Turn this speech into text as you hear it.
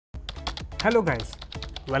Hello guys,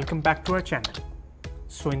 welcome back to our channel.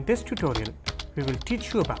 So in this tutorial, we will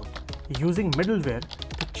teach you about using middleware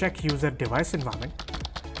to check user device environment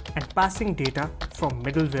and passing data from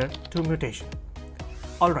middleware to mutation.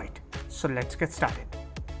 Alright, so let's get started.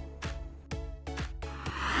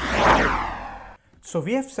 So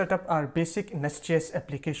we have set up our basic Nest.js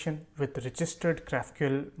application with registered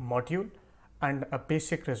GraphQL module and a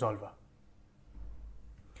basic resolver.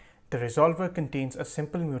 The resolver contains a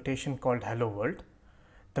simple mutation called hello world.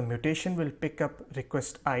 The mutation will pick up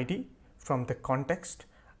request ID from the context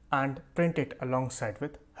and print it alongside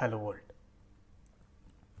with hello world.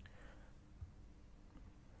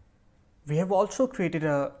 We have also created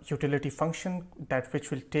a utility function which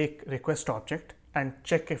will take request object and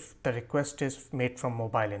check if the request is made from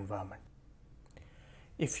mobile environment.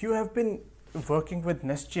 If you have been working with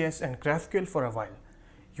Nestjs and GraphQL for a while,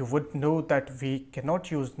 you would know that we cannot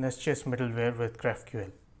use Nestjs middleware with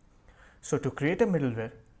GraphQL. So to create a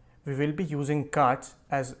middleware, we will be using cards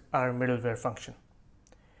as our middleware function.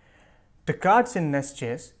 The cards in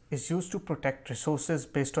Nestjs is used to protect resources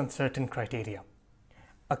based on certain criteria.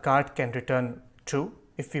 A card can return true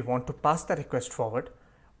if we want to pass the request forward,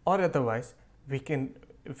 or otherwise we can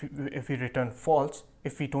if we return false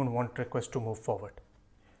if we don't want request to move forward.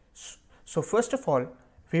 So first of all,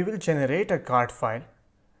 we will generate a card file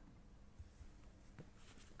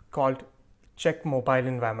called check mobile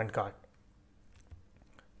environment card.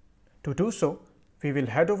 To do so, we will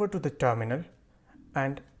head over to the terminal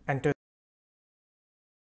and enter.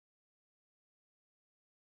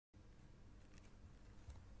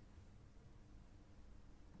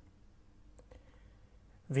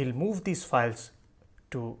 We'll move these files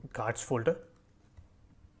to cards folder.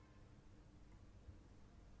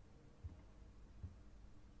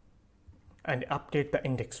 And update the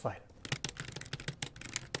index file.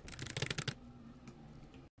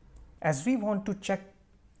 As we want to check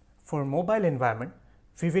for mobile environment,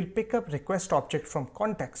 we will pick up request object from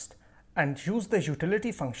context and use the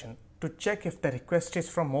utility function to check if the request is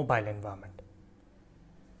from mobile environment.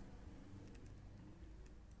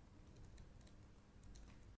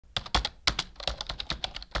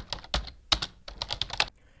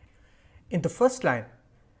 In the first line,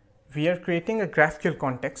 we are creating a GraphQL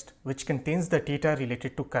context which contains the data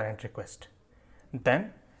related to current request.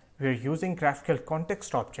 Then we are using GraphQL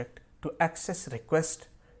context object to access request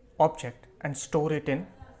object and store it in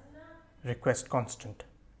request constant.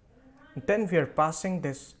 Then we are passing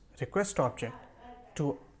this request object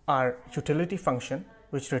to our utility function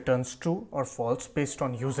which returns true or false based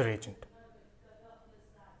on user agent.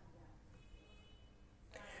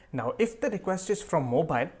 Now if the request is from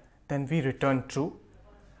mobile, then we return true,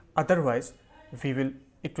 otherwise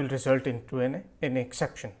it will result into an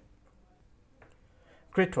exception.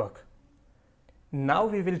 Great work. Now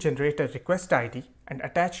we will generate a request ID and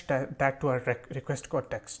attach that to our request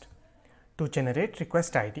context. To generate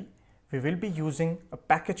request ID, we will be using a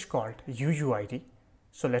package called UUID.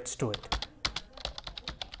 So let's do it.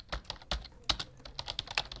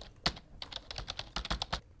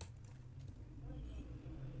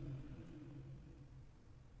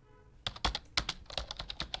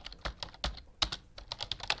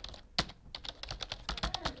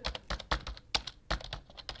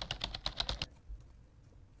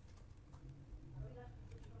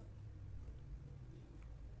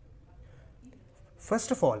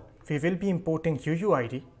 First of all, we will be importing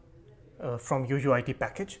UUID from UUID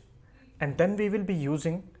package, and then we will be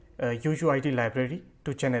using UUID library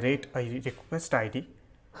to generate a request ID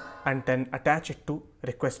and then attach it to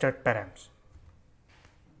requested params.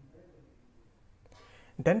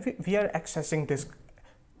 Then we are accessing this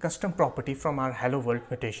custom property from our hello world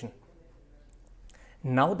mutation.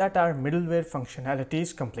 Now that our middleware functionality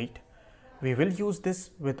is complete, we will use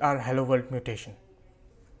this with our hello world mutation.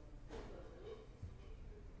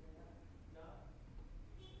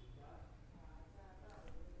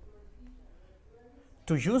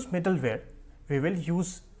 To use middleware, we will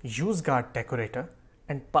use useGuard decorator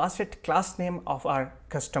and pass it class name of our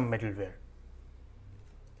custom middleware.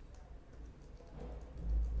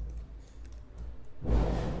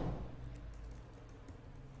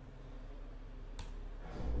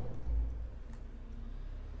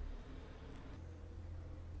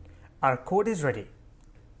 Our code is ready.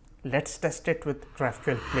 Let's test it with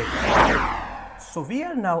GraphQL Playground. So we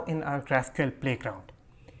are now in our GraphQL Playground.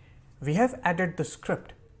 We have added the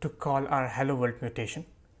script to call our hello world mutation.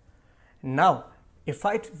 Now, if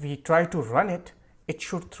we try to run it, it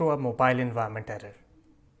should throw a mobile environment error.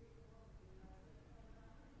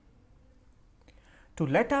 To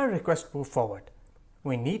let our request move forward,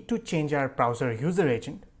 we need to change our browser user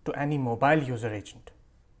agent to any mobile user agent.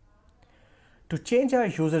 To change our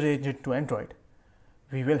user agent to Android,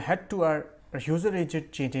 we will head to our user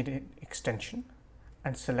agent changing extension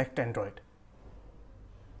and select Android.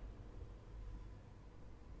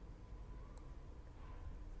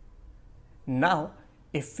 Now,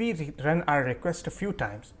 if we run our request a few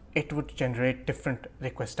times, it would generate different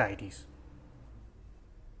request IDs.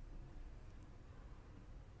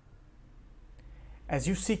 As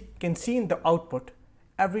you can see in the output,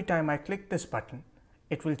 every time I click this button,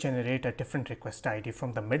 it will generate a different request ID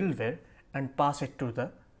from the middleware and pass it to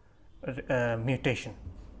the mutation.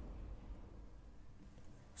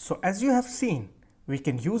 So as you have seen, we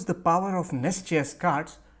can use the power of Nest.js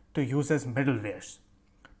cards to use as middlewares.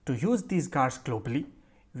 To use these cards globally,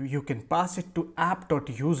 you can pass it to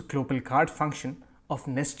app.useGlobalCard function of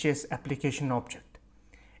Nestjs application object.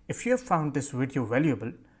 If you have found this video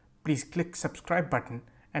valuable, please click subscribe button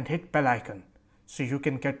and hit bell icon so you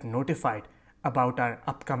can get notified about our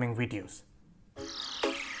upcoming videos.